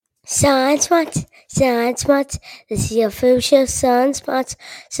Sunspots, sunspots, this is your food show, sunspots,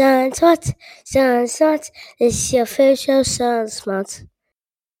 sunspots, sunspots, this is your food show, sunspots.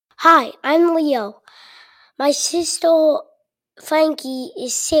 Hi, I'm Leo. My sister Frankie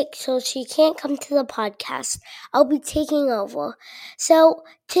is sick, so she can't come to the podcast. I'll be taking over. So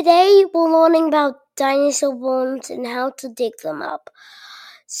today we're learning about dinosaur bones and how to dig them up.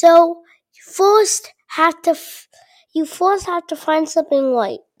 So you first have to find something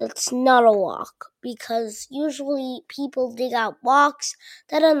white that's not a rock, because usually people dig out rocks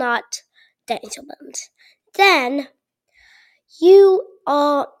that are not dinosaur bones. Then you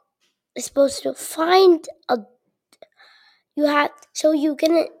are supposed to find you're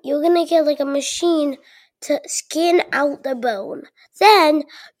gonna get like a machine to skin out the bone. Then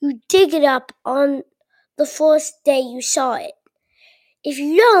you dig it up on the first day you saw it. If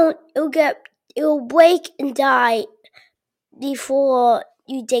you don't, it'll break and die before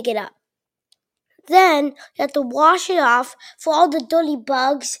you dig it up. Then you have to wash it off for all the dirty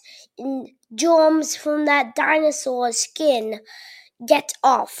bugs and germs from that dinosaur skin get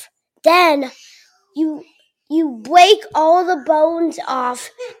off. Then you break all the bones off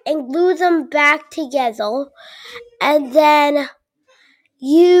and glue them back together, and then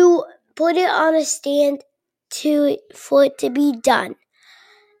you put it on a stand for it to be done.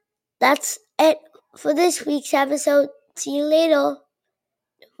 That's it for this week's episode. See you later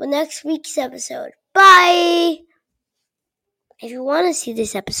for next week's episode. Bye! If you want to see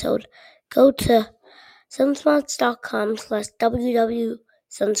this episode, go to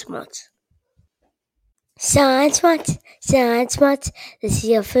sunsmarts.com/www.sunsmarts. Sunsmarts, sunsmarts, this is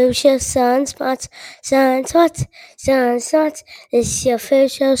your food show, sunsmarts, sunsmarts, sunsmarts, this is your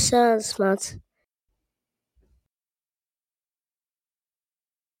food show, sunsmarts.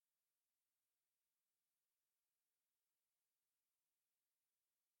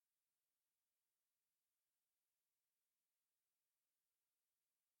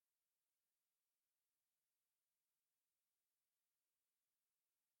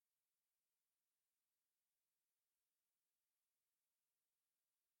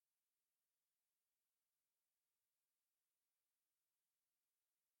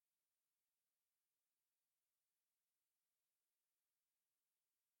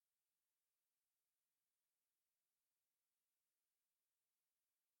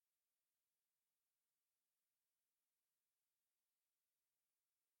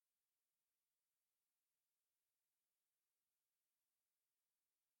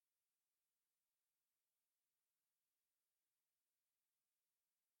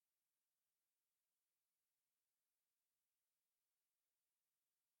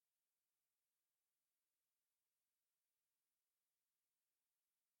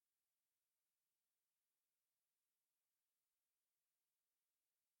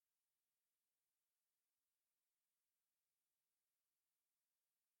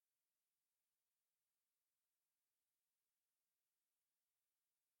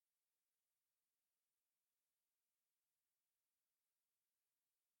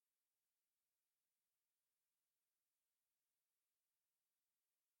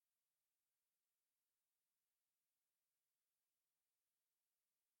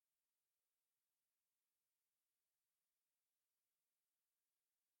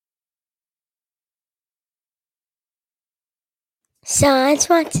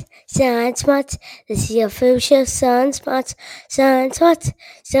 Sunspots, sunspots, this is your food show, sunspots, sunspots,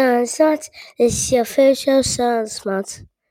 sunspots, this is your food show, sunspots.